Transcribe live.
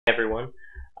Everyone.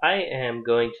 I am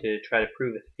going to try to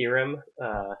prove a theorem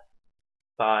a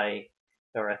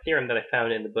theorem that I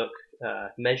found in the book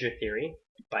Measure Theory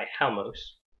by Halmos.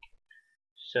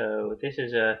 So this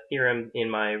is a theorem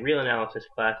in my real analysis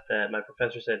class that my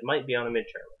professor said might be on a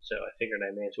midterm. So I figured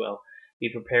I may as well be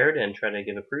prepared and try to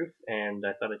give a proof, and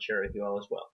I thought I'd share it with you all as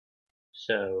well.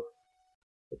 So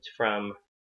it's from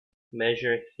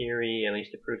Measure Theory, at least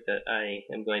the proof that I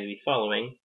am going to be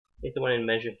following is the one in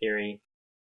Measure Theory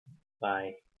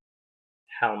by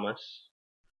Halmos.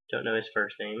 Don't know his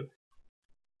first name.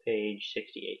 Page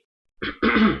 68.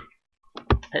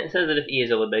 And it says that if E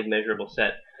is a Lebesgue measurable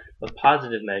set of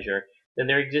positive measure, then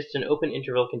there exists an open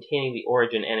interval containing the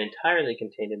origin and entirely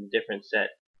contained in the difference set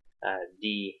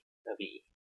D of E.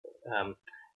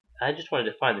 I just wanted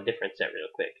to find the difference set real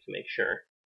quick to make sure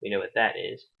we know what that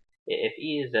is. If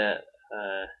E is a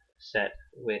set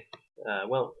with,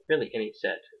 well, really any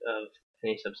set of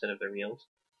any subset of the reals,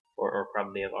 or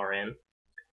probably of Rn,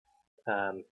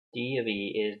 D of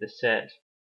E is the set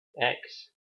X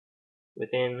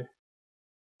within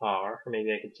R, or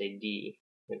maybe I could say D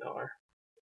in R.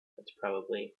 That's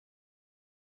probably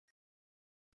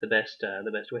the best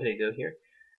way to go here,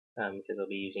 because I'll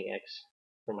be using X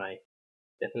for my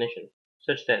definition,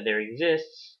 such that there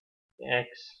exists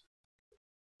X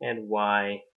and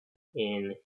Y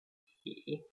in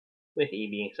E, with E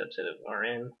being a subset of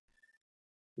Rn,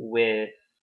 with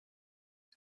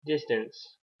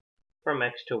distance from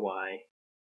X to Y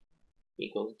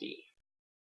equals D.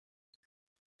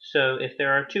 So if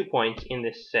there are 2 points in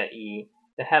this set E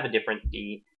that have a difference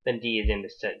D, then D is in the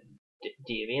set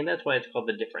D of E, and that's why it's called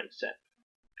the difference set.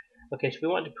 Okay, so we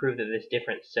want to prove that this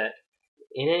difference set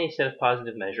in any set of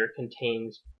positive measure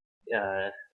contains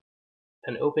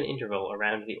an open interval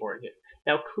around the origin.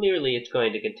 Now clearly it's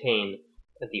going to contain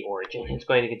the origin. It's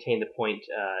going to contain the point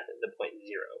 0,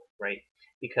 right?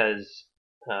 Because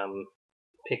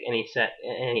pick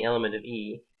any element of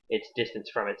E, its distance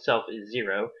from itself is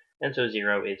 0, and so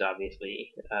 0 is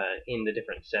obviously in the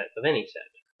difference set of any set,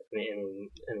 any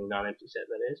non-empty set,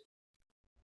 that is.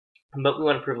 But we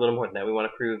want to prove a little more than that. We want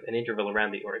to prove an interval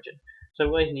around the origin. So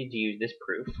I'm going to need to use this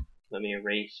proof. Let me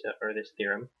erase, or this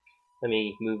theorem. Let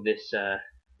me move this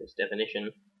this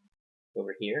definition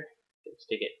over here.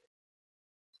 Stick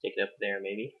it up there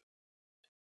maybe.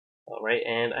 All right,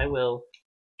 and I will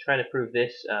try to prove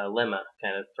this lemma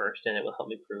kind of first, and it will help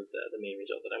me prove the main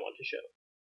result that I want to show.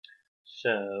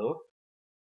 So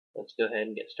let's go ahead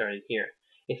and get started here.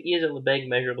 If E is a Lebesgue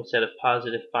measurable set of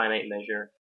positive finite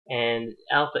measure, and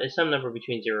alpha is some number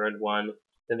between 0 and 1,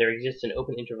 then there exists an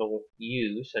open interval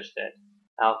U such that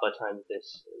alpha times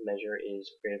this measure is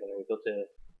greater than or equal to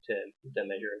the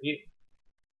measure of U.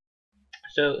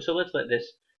 So let's let this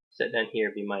set down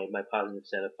here be my positive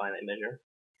set of finite measure.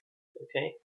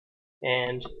 Okay,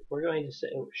 and we're going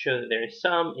to show that there is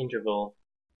some interval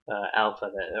alpha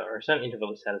or some interval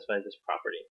that satisfies this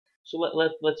property. So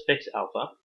let's fix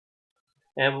alpha.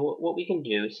 And what we can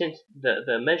do, since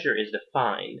the measure is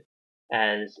defined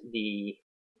as the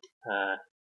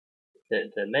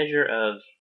measure of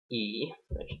E,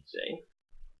 I should say,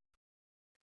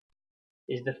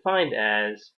 is defined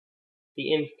as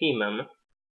the infimum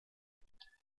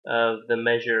of the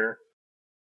measure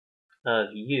of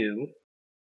U,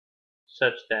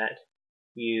 such that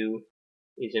U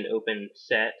is an open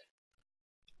set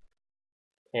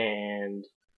and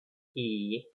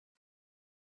E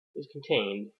is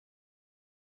contained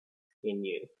in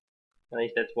U. At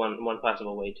least that's one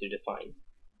possible way to define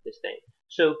this thing.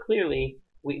 So clearly,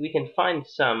 we can find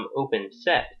some open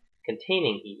set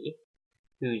containing E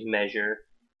whose measure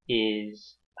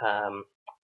is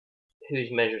whose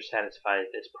measure satisfies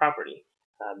this property,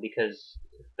 because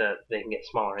they can get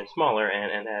smaller and smaller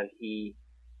and have E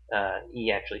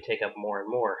actually take up more and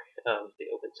more of the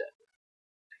open set.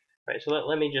 Right. So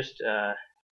let me just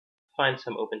find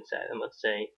some open set, and let's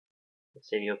say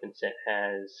the open set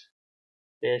has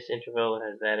this interval, it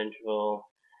has that interval,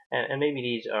 and maybe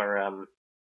these are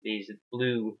these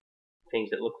blue things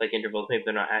that look like intervals. Maybe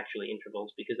they're not actually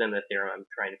intervals, because then the theorem I'm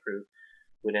trying to prove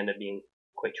would end up being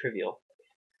quite trivial.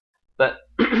 But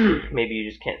maybe you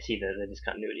just can't see the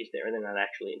discontinuities there. They're not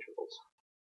actually intervals.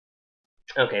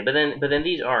 Okay, but then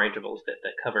these are intervals that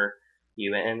cover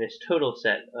U, and this total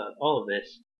set of all of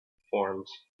this forms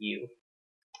U.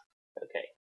 Okay,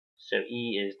 so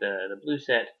E is the blue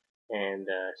set, and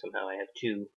somehow I have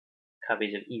 2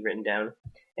 copies of E written down,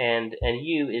 and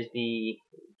U is the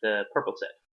purple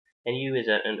set, and U is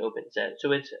an open set.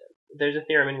 So there's a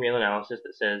theorem in real analysis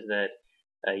that says that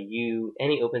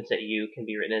any open set U can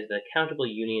be written as the countable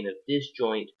union of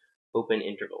disjoint open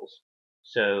intervals.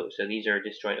 So these are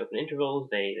disjoint open intervals.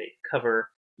 They cover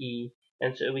e,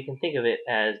 and so we can think of it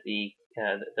as the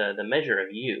measure of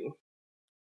u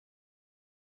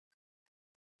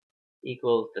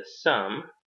equals the sum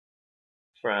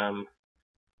from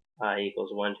I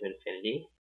equals 1 to infinity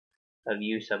of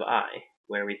u sub I,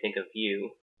 where we think of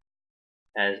u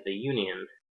as the union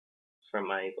from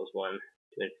I equals 1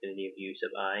 to infinity of u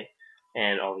sub I,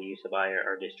 and all the u sub I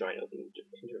are disjoint open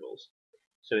intervals.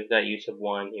 So we've got u sub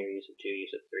 1 here, u sub 2, u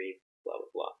sub 3, blah,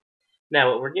 blah, blah.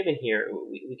 Now what we're given here,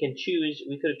 we can choose,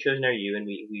 we could have chosen our u, and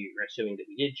we are assuming that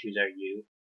we did choose our u,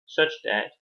 such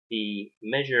that the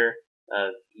measure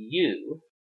of u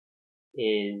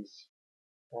is,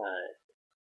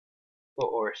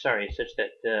 such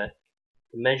that the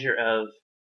measure of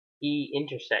e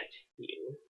intersect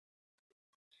u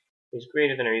is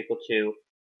greater than or equal to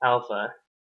alpha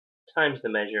times the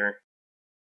measure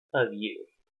of u.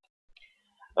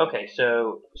 Okay,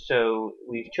 so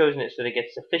we've chosen it so that it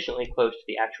gets sufficiently close to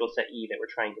the actual set E that we're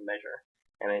trying to measure,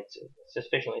 and it's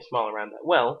sufficiently small around that.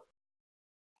 Well,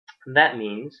 that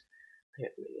means,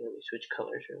 let me switch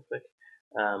colors real quick.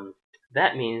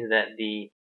 That means that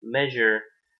the measure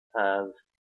of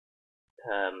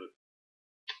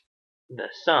the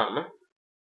sum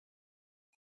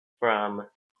from,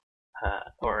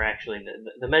 or actually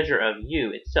the measure of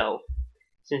u itself,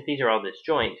 since these are all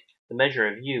disjoint, the measure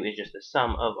of u is just the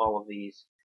sum of all of these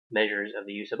measures of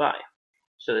the u sub I.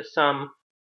 So the sum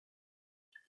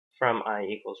from I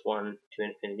equals 1 to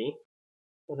infinity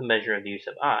of the measure of the u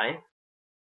sub I,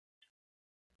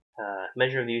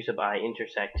 measure of the u sub I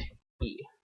intersect E,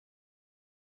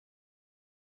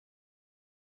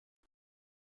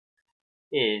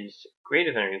 is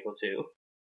greater than or equal to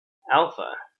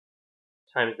alpha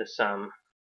times the sum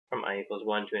from I equals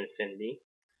 1 to infinity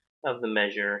of the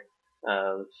measure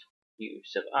of u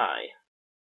sub I.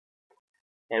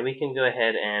 And we can go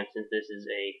ahead and, since this is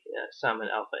a sum and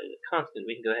alpha is a constant,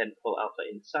 we can go ahead and pull alpha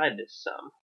inside this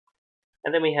sum.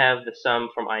 And then we have the sum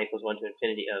from I equals 1 to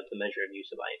infinity of the measure of u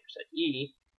sub I intersect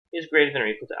E is greater than or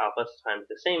equal to alpha times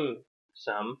the same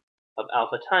sum of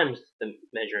alpha times the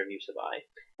measure of u sub I.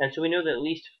 And so we know that at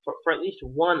least for at least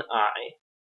one I,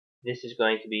 this is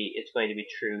going to be, it's going to be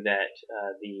true that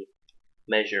the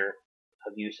measure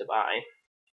of u sub I.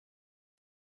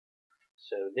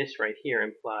 So this right here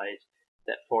implies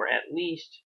that for at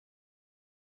least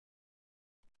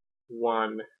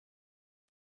one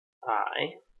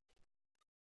I,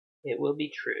 it will be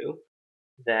true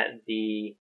that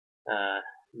the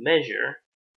measure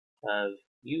of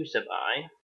u sub I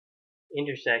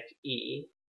intersect E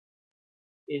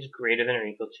is greater than or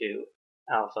equal to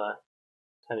alpha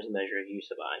times the measure of u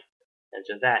sub I. And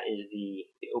so that is the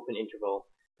open interval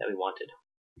that we wanted.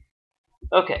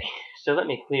 Okay, so let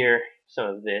me clear some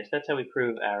of this. That's how we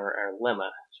prove our lemma,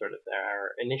 sort of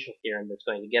our initial theorem that's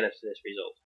going to get us to this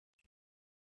result.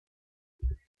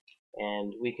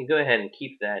 And we can go ahead and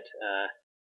keep that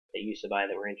u sub I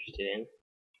that we're interested in.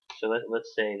 So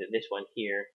let's say that this one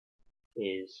here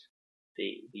is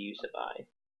the u sub I.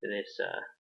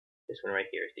 This one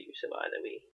right here is the u sub I that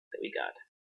we got.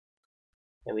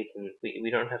 And we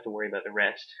don't have to worry about the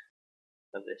rest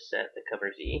of this set that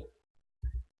covers E.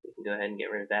 We can go ahead and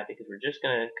get rid of that because we're just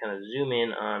going to kind of zoom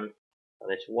in on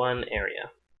this one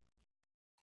area.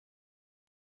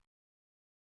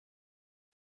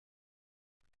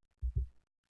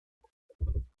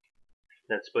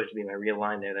 That's supposed to be my real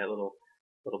line there, that little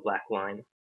black line.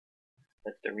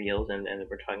 That's the reals, and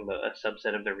we're talking about a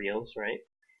subset of the reals, right?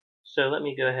 So let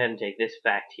me go ahead and take this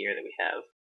fact here that we have.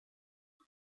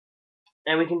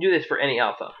 And we can do this for any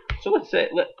alpha. So let's say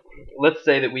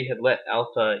that we had let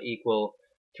alpha equal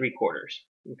 3/4.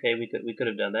 Okay, we could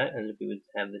have done that, and we would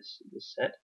have this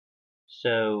set.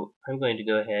 So I'm going to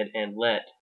go ahead and let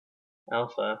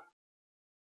alpha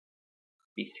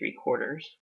be 3/4.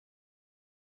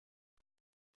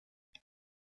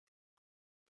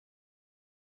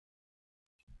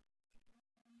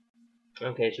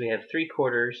 Okay, so we have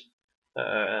 3/4.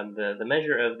 The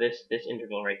measure of this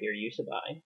interval right here, u sub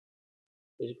I,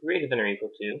 is greater than or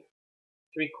equal to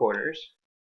 3/4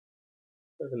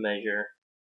 of the measure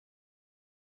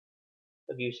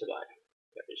of u sub I.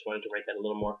 I just wanted to write that a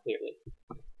little more clearly.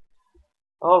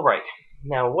 Alright,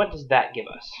 now what does that give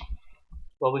us?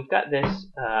 Well, we've got this,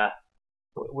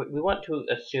 we want to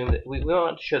assume that, we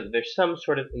want to show that there's some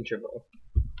sort of interval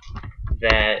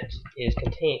that is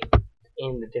contained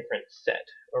in the different set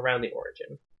around the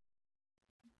origin.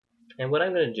 And what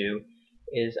I'm going to do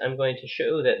is I'm going to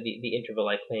show that the interval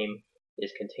I claim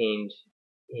is contained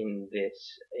in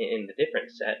the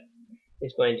different set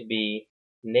is going to be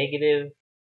negative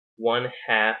 1/2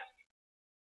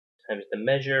 times the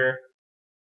measure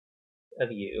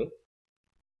of u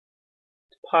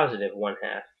positive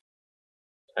 1/2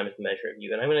 times the measure of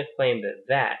u. And I'm going to claim that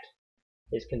that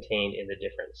is contained in the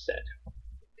difference set.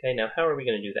 Okay, now how are we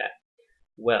going to do that?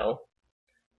 Well,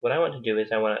 what I want to do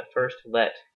is I want to first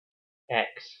let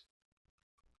x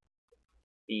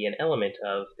be an element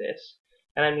of this,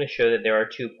 and I'm going to show that there are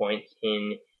 2 points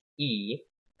in E.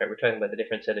 Right, we're talking about the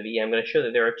difference set of E. I'm going to show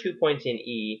that there are 2 points in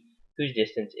E whose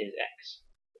distance is x.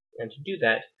 And to do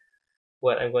that,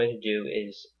 what I'm going to do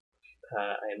is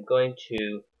I'm going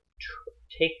to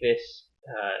take this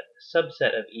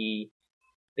subset of E,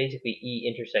 basically E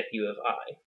intersect u of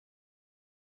I.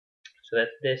 So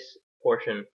that's this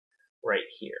portion right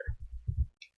here.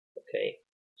 Okay,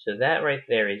 so that right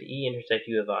there is E intersect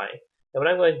u of I. Now what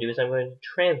I'm going to do is I'm going to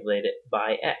translate it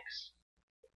by x.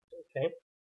 Okay.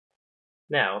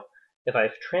 Now, if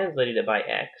I've translated it by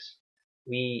x,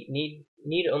 we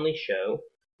need only show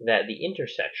that the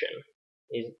intersection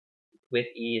with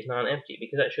E is non-empty,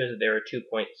 because that shows that there are 2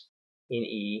 points in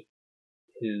E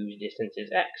whose distance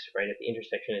is x, right? If the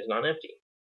intersection is non-empty.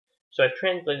 So I've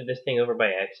translated this thing over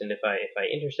by x, and if I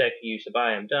intersect u sub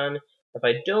I, I'm done. If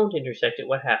I don't intersect it,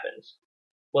 what happens?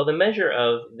 Well, the measure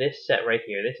of this set right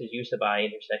here, this is u sub I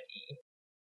intersect E,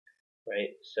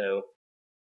 right? So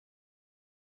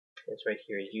this right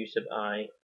here is u sub I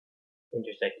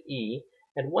intersect E,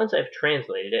 and once I've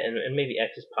translated it, and maybe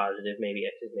x is positive, maybe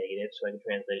x is negative, so I can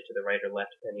translate it to the right or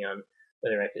left depending on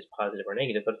whether x is positive or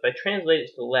negative, but if I translate it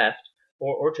to the left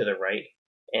or to the right,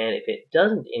 and if it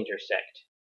doesn't intersect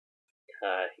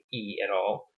E at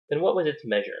all, then what was its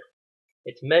measure?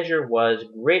 Its measure was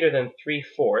greater than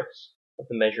 3/4 of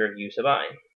the measure of u sub I.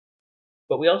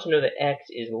 But we also know that x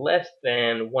is less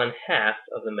than 1/2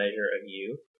 of the measure of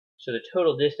u, so the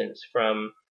total distance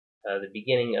from the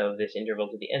beginning of this interval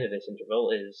to the end of this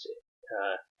interval is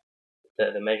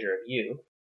the measure of u,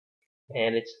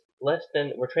 and it's less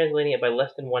than, we're translating it by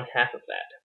less than 1/2 of that.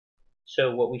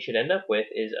 So what we should end up with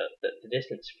is the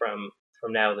distance from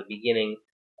now the beginning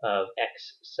of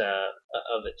x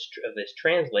of this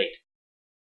translate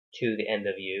to the end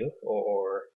of u,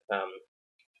 or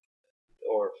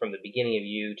from the beginning of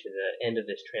u to the end of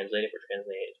this translate if we're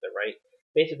translating it to the right.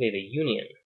 Basically,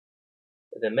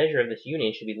 the measure of this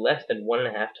union should be less than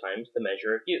 1/2 times the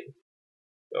measure of u,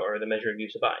 or the measure of u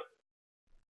sub I.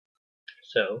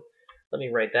 So let me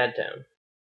write that down.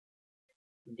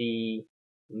 The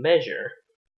measure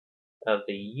of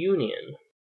the union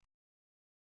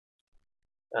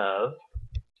of,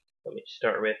 let me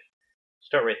start with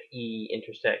E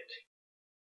intersect,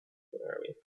 where are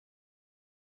we?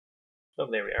 Oh,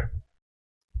 there we are.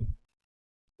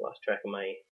 Lost track of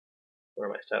where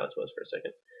my stylus was for a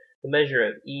second. The measure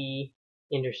of E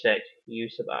intersect u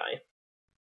sub I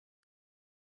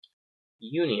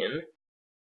union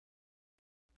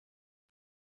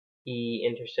E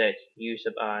intersect u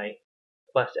sub I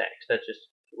plus x. That just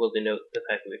will denote the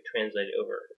fact that we've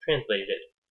translated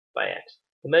it by x.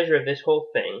 The measure of this whole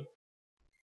thing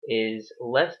is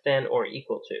less than or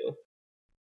equal to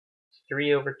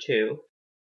 3/2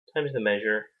 times the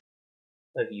measure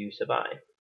of u sub I,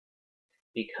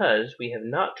 because we have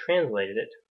not translated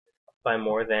it by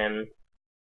more than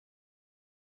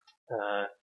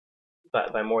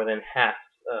half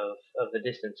of the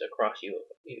distance across u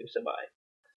sub I.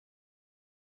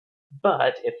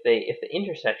 But if the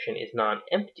intersection is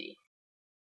non-empty,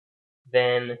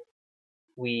 then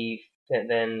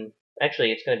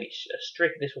actually it's going to be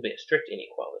this will be a strict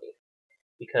inequality,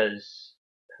 because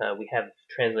we have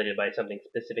translated by something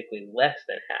specifically less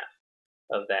than half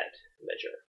of that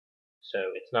measure.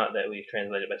 So it's not that we've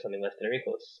translated by something less than or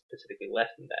equal, it's specifically less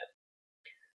than that.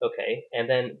 Okay, and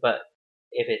then, but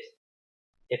if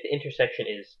the intersection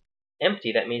is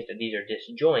empty, that means that these are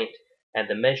disjoint, and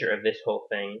the measure of this whole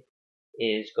thing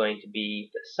is going to be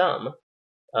the sum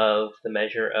of the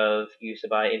measure of u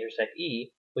sub I intersect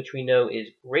E, which we know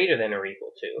is greater than or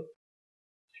equal to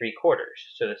 3/4.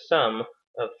 So the sum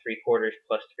of 3/4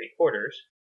 plus 3/4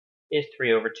 is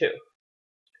 3/2.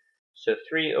 So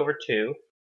 3/2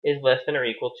 is less than or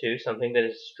equal to something that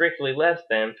is strictly less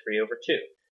than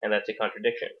 3/2, and that's a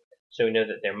contradiction. So we know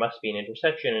that there must be an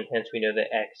intersection, and hence we know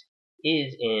that x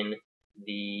is in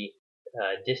the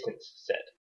distance set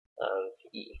of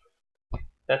E.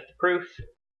 That's the proof,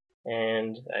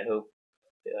 and I hope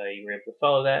you were able to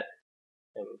follow that.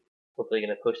 I'm hopefully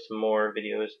going to post some more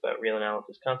videos about real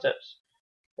analysis concepts.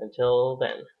 Until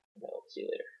then, I'll see you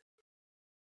later.